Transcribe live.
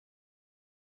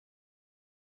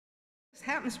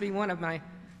happens to be one of my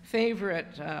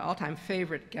favorite, all-time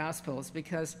favorite Gospels,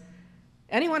 because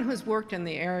anyone who's worked in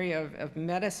the area of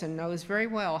medicine knows very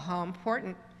well how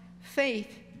important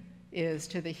faith is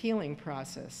to the healing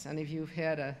process. And if you've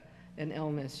had an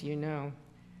illness, you know.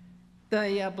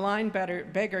 The blind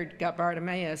beggar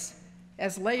Bartimaeus,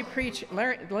 as lay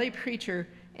preacher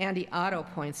Andy Otto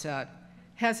points out,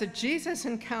 has a Jesus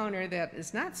encounter that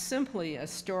is not simply a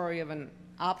story of an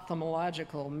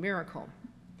ophthalmological miracle,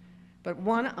 but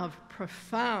one of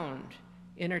profound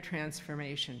inner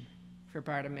transformation for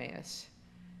Bartimaeus.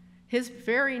 His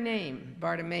very name,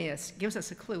 Bartimaeus, gives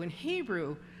us a clue. In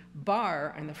Hebrew,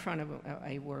 bar on the front of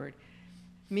a word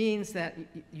means that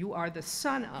you are the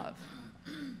son of,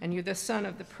 and you're the son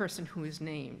of the person who is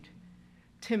named.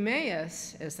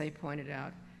 Timaeus, as they pointed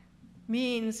out,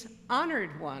 means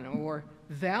honored one or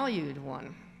valued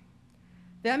one.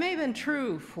 That may have been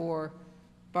true for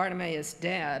Bartimaeus'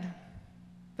 dad,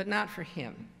 but not for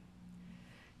him.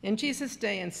 In Jesus'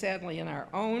 day, and sadly in our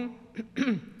own,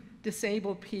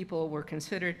 disabled people were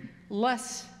considered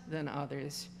less than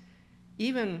others,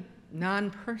 even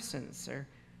non-persons, or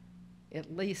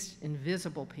at least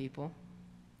invisible people.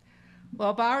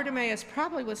 Well, Bartimaeus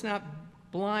probably was not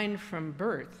blind from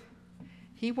birth.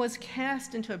 He was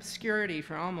cast into obscurity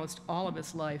for almost all of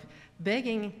his life,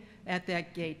 begging at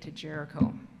that gate to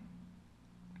Jericho.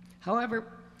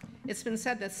 However, it's been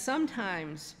said that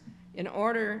sometimes, in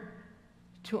order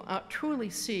to truly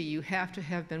see, you have to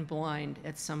have been blind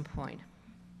at some point.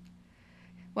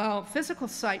 While physical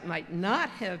sight might not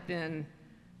have been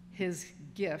his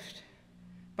gift,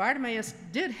 Bartimaeus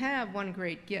did have one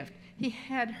great gift. He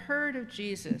had heard of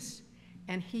Jesus,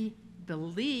 and he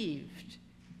believed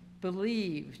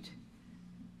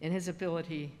in his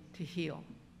ability to heal.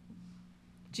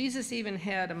 Jesus even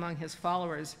had among his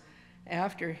followers,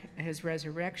 after his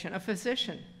resurrection, a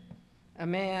physician, a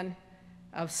man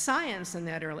of science in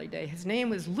that early day. His name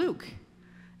was Luke.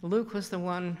 Luke was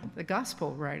the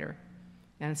gospel writer,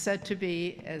 and said to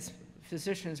be, as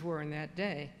physicians were in that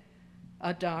day,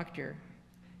 a doctor.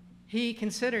 He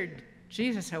considered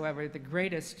Jesus, however, the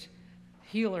greatest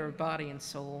healer of body and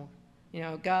soul,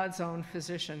 God's own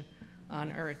physician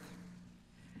on earth.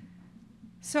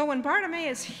 So when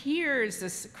Bartimaeus hears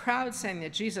this crowd saying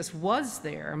that Jesus was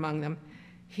there among them,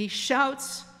 he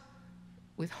shouts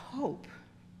with hope,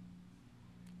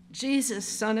 "Jesus,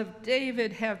 Son of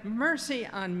David, have mercy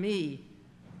on me."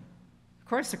 Of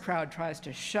course, the crowd tries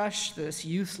to shush this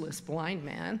useless blind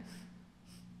man,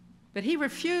 but he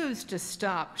refused to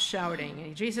stop shouting,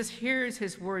 and Jesus hears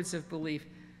his words of belief.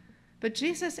 But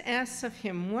Jesus asks of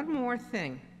him one more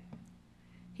thing.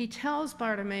 He tells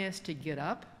Bartimaeus to get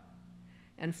up,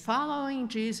 and following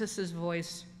Jesus'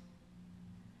 voice,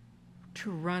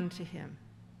 to run to him.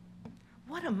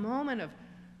 What a moment of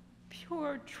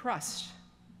pure trust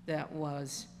that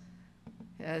was,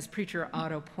 as Preacher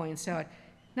Otto points out,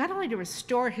 not only to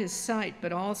restore his sight,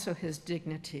 but also his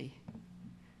dignity.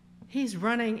 He's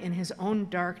running in his own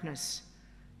darkness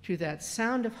to that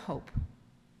sound of hope.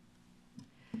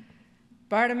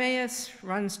 Bartimaeus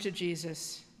runs to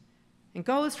Jesus and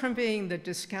goes from being the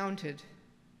discounted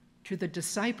to the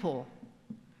disciple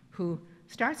who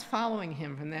starts following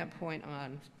him from that point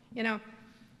on.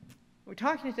 We're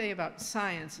talking today about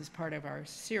science as part of our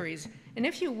series, and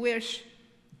if you wish,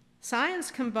 science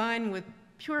combined with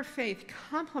pure faith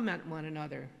complement one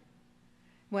another.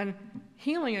 When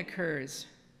healing occurs,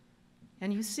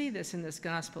 and you see this in this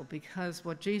gospel, because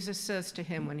what Jesus says to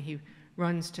him when he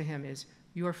runs to him is,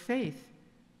 "Your faith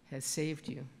has saved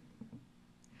you."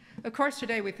 Of course,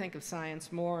 today we think of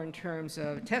science more in terms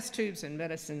of test tubes and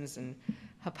medicines and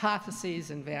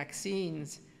hypotheses and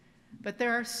vaccines, but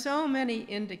there are so many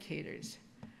indicators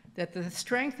that the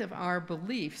strength of our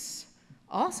beliefs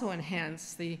also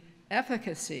enhance the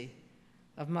efficacy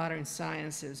of modern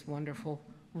science's wonderful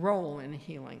role in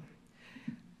healing.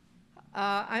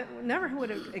 I never would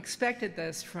have expected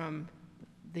this from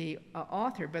the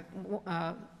author, but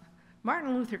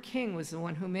Martin Luther King was the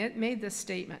one who made this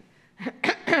statement.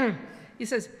 He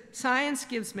says, "Science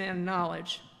gives man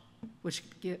knowledge,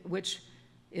 which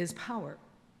is power.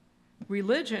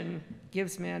 Religion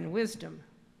gives man wisdom,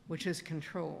 which is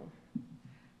control.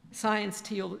 Science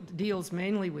deals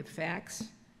mainly with facts.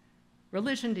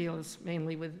 Religion deals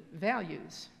mainly with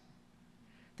values.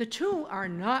 The two are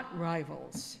not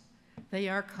rivals. They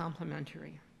are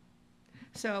complementary."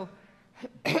 So,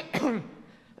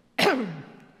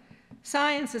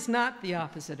 science is not the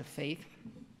opposite of faith.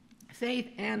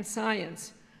 Faith and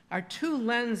science are two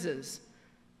lenses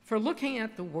for looking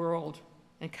at the world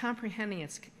and comprehending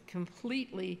its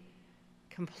completely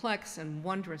complex and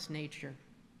wondrous nature.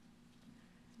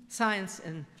 science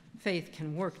and faith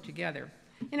can work together.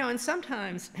 You know, and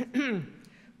sometimes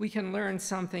we can learn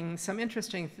something, some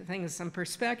interesting things, some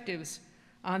perspectives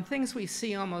on things we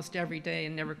see almost every day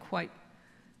and never quite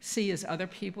see as other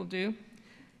people do.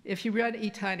 If you read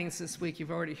E-Tidings this week,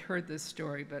 you've already heard this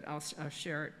story, but I'll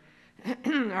share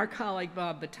it. Our colleague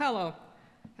Bob Botello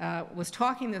was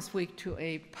talking this week to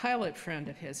a pilot friend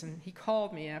of his, and he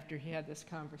called me after he had this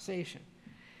conversation.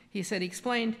 He said he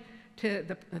explained to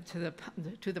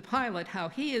the pilot how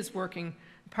he is partnering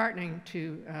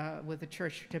with the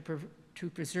church to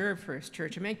preserve First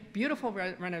Church and make beautiful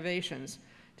renovations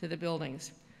to the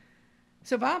buildings.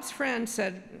 So Bob's friend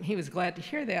said he was glad to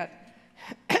hear that,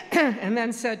 and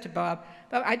then said to Bob,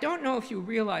 I don't know if you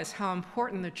realize how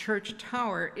important the church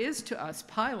tower is to us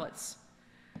pilots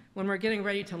when we're getting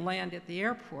ready to land at the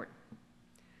airport.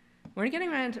 When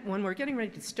we're getting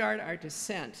ready to start our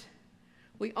descent,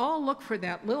 we all look for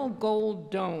that little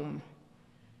gold dome.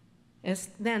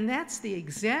 Then that's the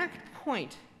exact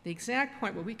point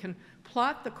where we can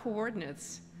plot the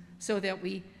coordinates so that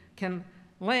we can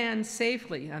land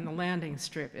safely on the landing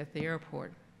strip at the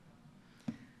airport.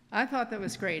 I thought that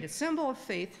was great. A symbol of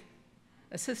faith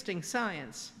assisting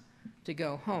science to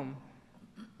go home.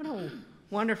 What a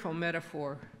wonderful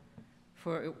metaphor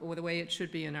for the way it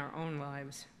should be in our own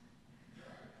lives.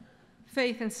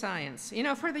 Faith and science. You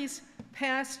know, for these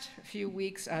past few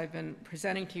weeks, I've been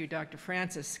presenting to you Dr.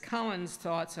 Francis Collins'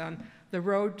 thoughts on The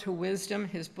Road to Wisdom,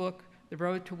 his book, The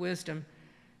Road to Wisdom,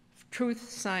 Truth,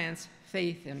 Science,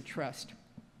 Faith, and Trust,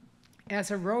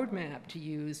 as a roadmap to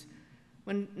use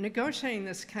when negotiating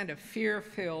this kind of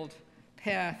fear-filled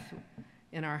path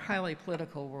in our highly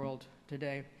political world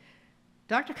today.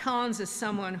 Dr. Collins is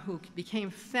someone who became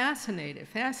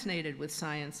fascinated with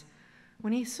science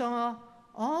when he saw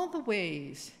all the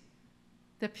ways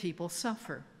that people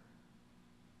suffer.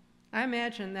 I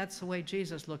imagine that's the way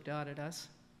Jesus looked out at us,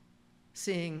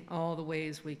 seeing all the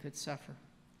ways we could suffer.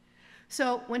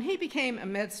 So when he became a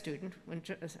med student, when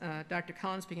Dr.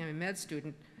 Collins became a med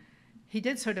student, he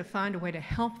did sort of find a way to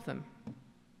help them.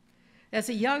 As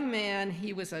a young man,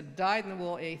 he was a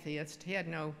dyed-in-the-wool atheist. He had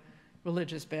no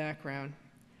religious background.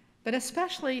 But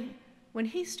especially when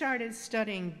he started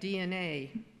studying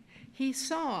DNA, he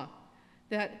saw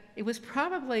that it was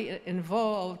probably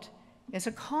involved as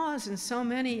a cause in so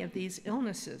many of these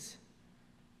illnesses.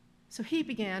 So he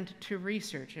began to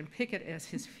research and pick it as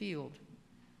his field.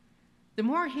 The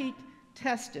more he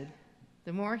tested,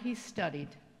 the more he studied,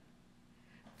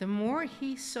 the more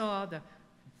he saw the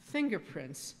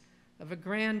fingerprints of a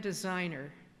grand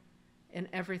designer in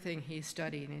everything he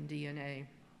studied in DNA.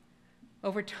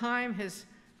 Over time, his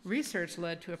research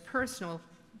led to a personal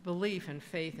belief and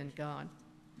faith in God.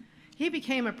 He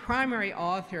became a primary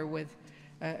author with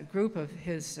a group of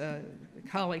his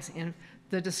colleagues in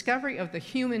the discovery of the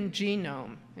human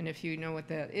genome. And if you know what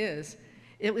that is,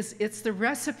 it's the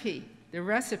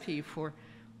recipe for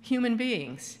human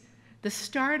beings, the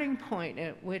starting point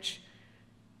at which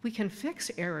we can fix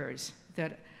errors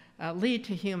that lead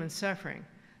to human suffering.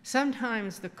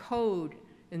 Sometimes the code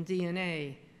in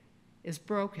DNA is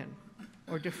broken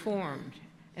or deformed,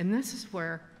 and this is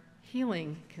where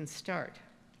healing can start.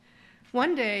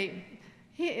 One day,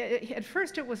 at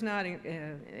first it was not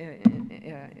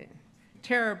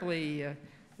terribly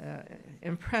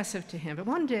impressive to him, but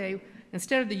one day,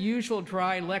 instead of the usual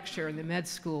dry lecture in the med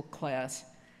school class,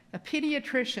 a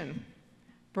pediatrician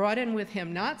brought in with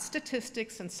him not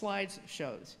statistics and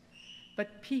slideshows,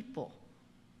 but people.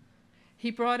 He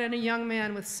brought in a young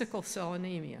man with sickle cell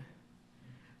anemia,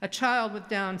 a child with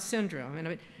Down syndrome,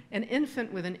 and an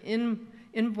infant with an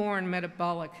inborn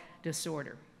metabolic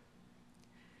disorder.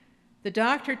 The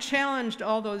doctor challenged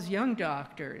all those young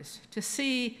doctors to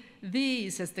see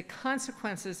these as the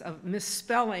consequences of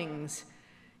misspellings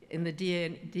in the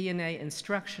DNA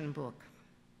instruction book.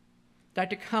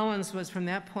 Dr. Collins was from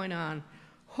that point on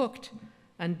hooked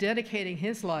on dedicating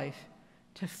his life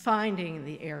to finding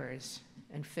the errors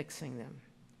and fixing them.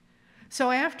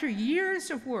 So after years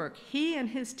of work, he and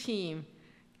his team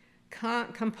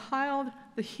compiled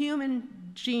the human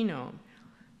genome,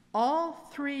 all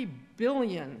 3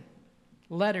 billion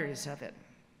letters of it.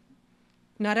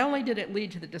 Not only did it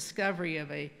lead to the discovery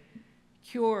of a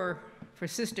cure for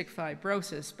cystic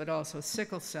fibrosis, but also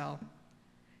sickle cell,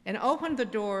 and opened the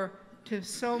door to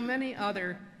so many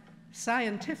other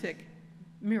scientific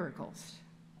miracles.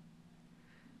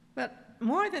 But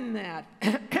more than that,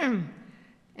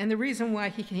 and the reason why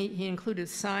he included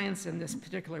science in this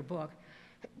particular book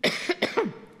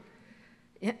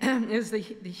is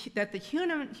that the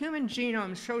human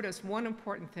genome showed us one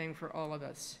important thing for all of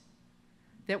us,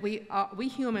 that we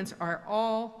humans are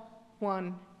all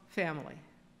one family.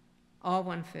 all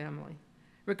one family.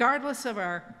 Regardless of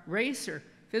our race or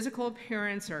physical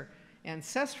appearance or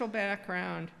ancestral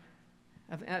background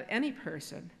of any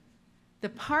person, the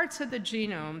parts of the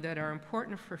genome that are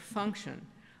important for function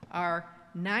are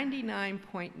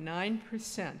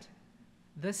 99.9%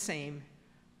 the same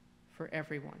for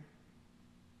everyone.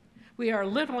 We are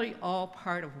literally all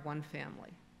part of one family.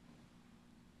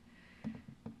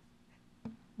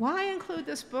 Why include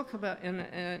this book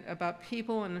about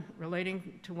people and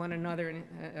relating to one another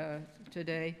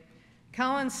today?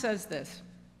 Collins says this: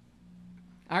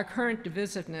 our current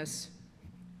divisiveness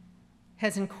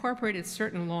has incorporated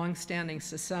certain long-standing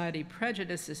society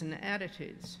prejudices and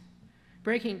attitudes.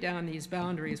 Breaking down these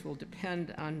boundaries will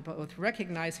depend on both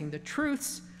recognizing the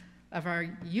truths of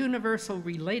our universal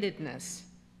relatedness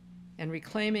and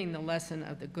reclaiming the lesson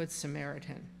of the Good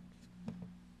Samaritan,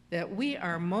 that we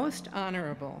are most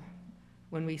honorable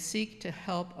when we seek to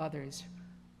help others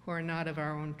who are not of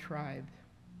our own tribe.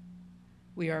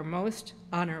 We are most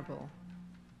honorable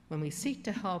when we seek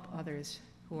to help others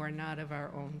who are not of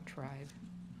our own tribe.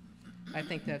 I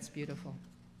think that's beautiful.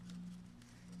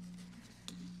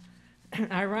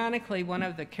 Ironically, one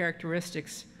of the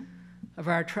characteristics of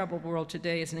our troubled world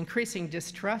today is an increasing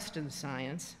distrust in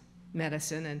science,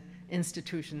 medicine, and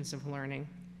institutions of learning.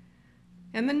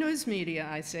 And the news media,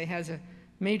 I say, has a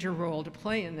major role to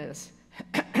play in this.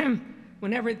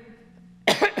 Whenever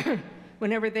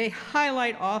they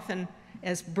highlight often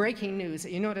as breaking news,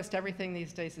 you noticed everything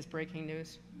these days is breaking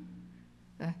news?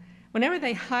 Whenever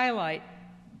they highlight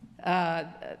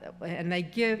and they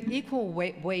give equal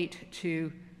weight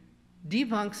to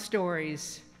debunked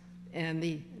stories and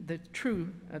the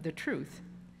truth.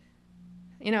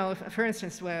 You know, for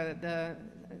instance,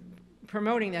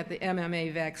 promoting that the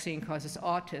MMA vaccine causes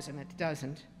autism, it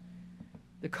doesn't.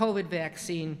 The COVID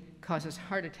vaccine causes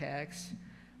heart attacks,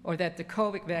 or that the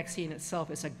COVID vaccine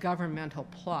itself is a governmental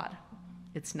plot.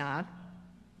 It's not.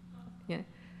 Yeah.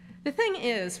 The thing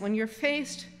is, when you're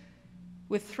faced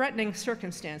with threatening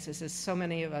circumstances, as so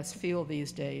many of us feel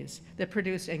these days, that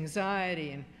produce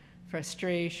anxiety and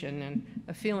frustration and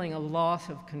a feeling of loss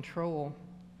of control,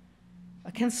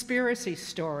 a conspiracy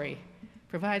story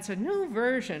provides a new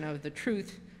version of the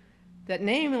truth that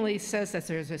namely says that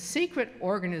there's a secret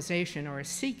organization or a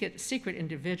secret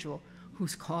individual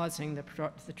who's causing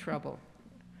the trouble.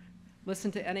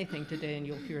 Listen to anything today and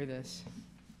you'll hear this.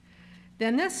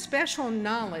 Then this special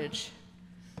knowledge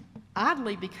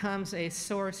oddly becomes a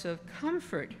source of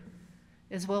comfort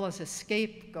as well as a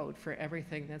scapegoat for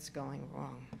everything that's going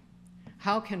wrong.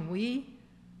 How can we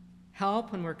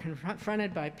help when we're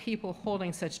confronted by people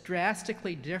holding such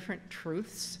drastically different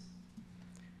truths?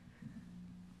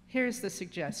 Here's the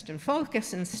suggestion.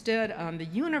 Focus instead on the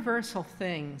universal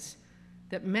things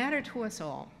that matter to us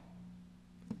all: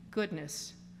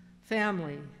 goodness,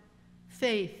 family,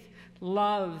 faith,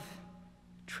 love,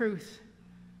 truth,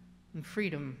 and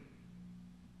freedom.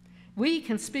 We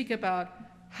can speak about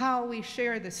how we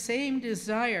share the same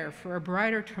desire for a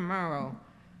brighter tomorrow,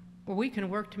 where we can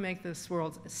work to make this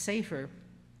world safer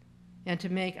and to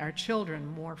make our children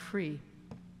more free.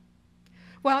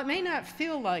 While it may not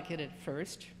feel like it at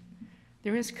first,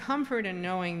 there is comfort in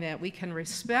knowing that we can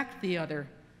respect the other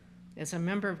as a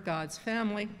member of God's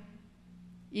family,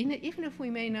 even if we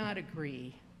may not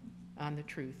agree on the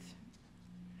truth.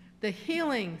 The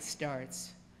healing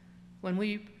starts when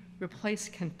we replace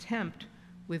contempt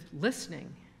with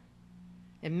listening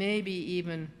and maybe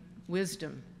even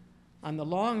wisdom on the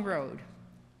long road.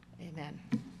 Amen.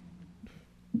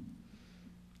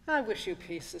 I wish you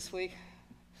peace this week.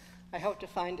 I hope to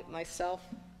find it myself.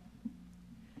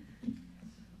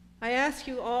 I ask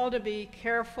you all to be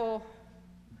careful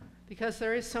because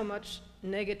there is so much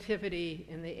negativity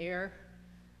in the air,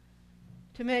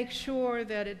 to make sure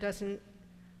that it doesn't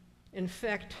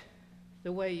infect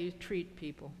the way you treat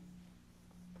people.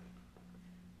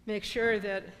 Make sure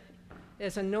that,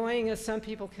 as annoying as some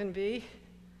people can be,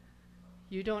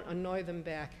 you don't annoy them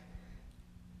back.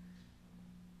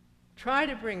 Try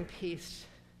to bring peace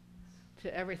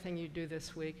to everything you do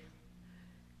this week.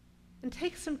 And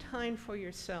take some time for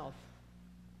yourself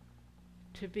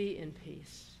to be in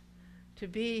peace, to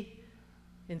be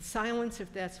in silence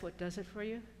if that's what does it for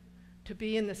you, to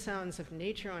be in the sounds of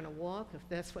nature on a walk if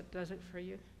that's what does it for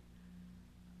you.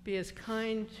 Be as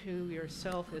kind to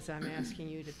yourself as I'm asking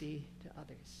you to be to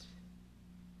others.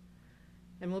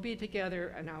 And we'll be together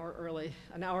an hour early.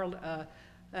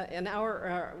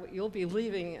 You'll be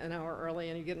leaving an hour early,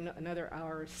 and you get another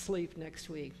hour of sleep next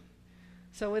week.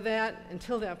 So with that,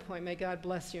 until that point, may God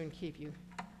bless you and keep you.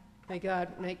 May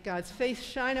God make God's face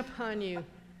shine upon you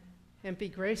and be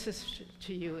gracious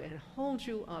to you and hold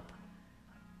you up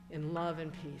in love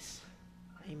and peace.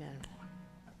 Amen.